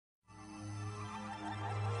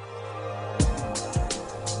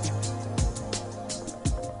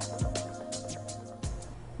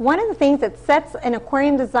One of the things that sets an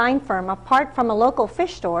aquarium design firm apart from a local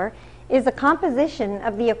fish store is the composition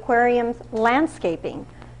of the aquarium's landscaping.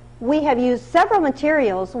 We have used several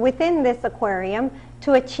materials within this aquarium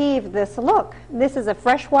to achieve this look. This is a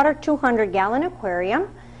freshwater 200-gallon aquarium,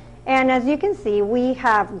 and as you can see, we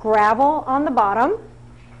have gravel on the bottom.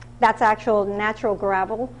 That's actual natural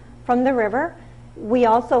gravel from the river. We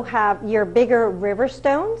also have your bigger river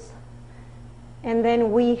stones, and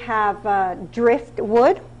then we have drift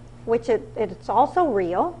wood, which it's also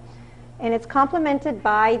real, and it's complemented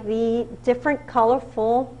by the different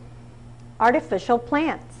colorful artificial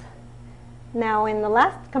plants. Now, in the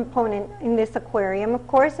last component in this aquarium, of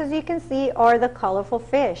course, as you can see, are the colorful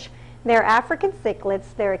fish. They're African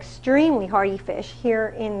cichlids. They're extremely hardy fish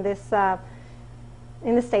here in this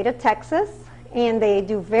in the state of Texas, and they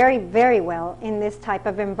do very, very well in this type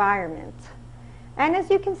of environment. And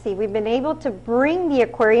as you can see, we've been able to bring the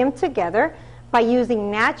aquarium together by using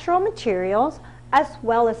natural materials as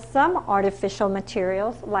well as some artificial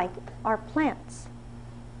materials like our plants.